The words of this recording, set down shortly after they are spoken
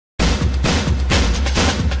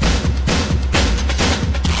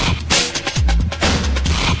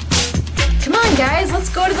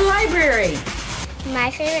library?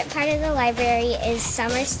 My favorite part of the library is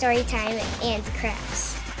summer story time and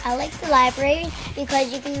crafts. I like the library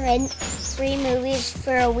because you can rent 3 movies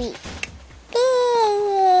for a week.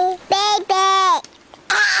 Baby!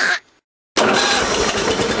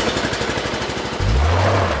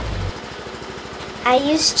 I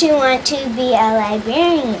used to want to be a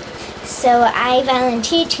librarian, so I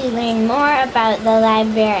volunteered to learn more about the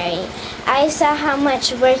library. I saw how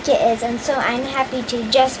much work it is, and so I'm happy to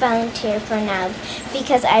just volunteer for now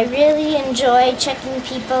because I really enjoy checking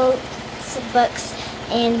people's books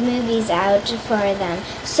and movies out for them.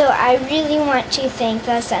 So I really want to thank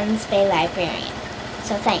the Suttons Bay librarian.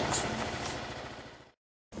 So thanks.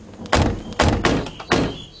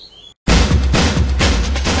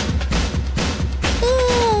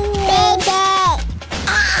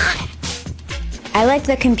 I like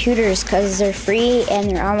the computers because they're free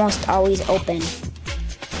and they're almost always open.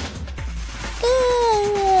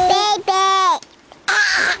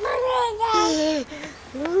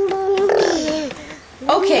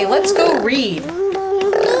 Okay, let's go read.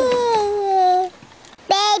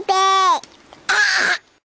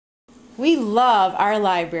 We love our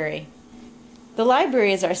library. The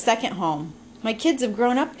library is our second home. My kids have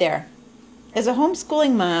grown up there. As a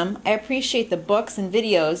homeschooling mom, I appreciate the books and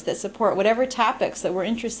videos that support whatever topics that we're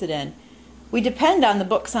interested in. We depend on the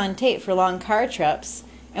books on tape for long car trips,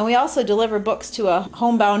 and we also deliver books to a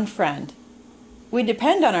homebound friend. We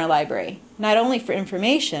depend on our library, not only for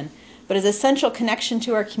information, but as an essential connection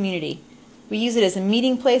to our community. We use it as a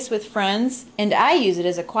meeting place with friends, and I use it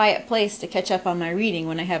as a quiet place to catch up on my reading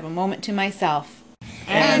when I have a moment to myself.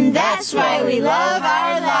 And that's why we love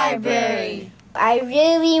our library. I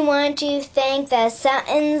really want to thank the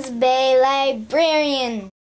Suttons Bay librarian.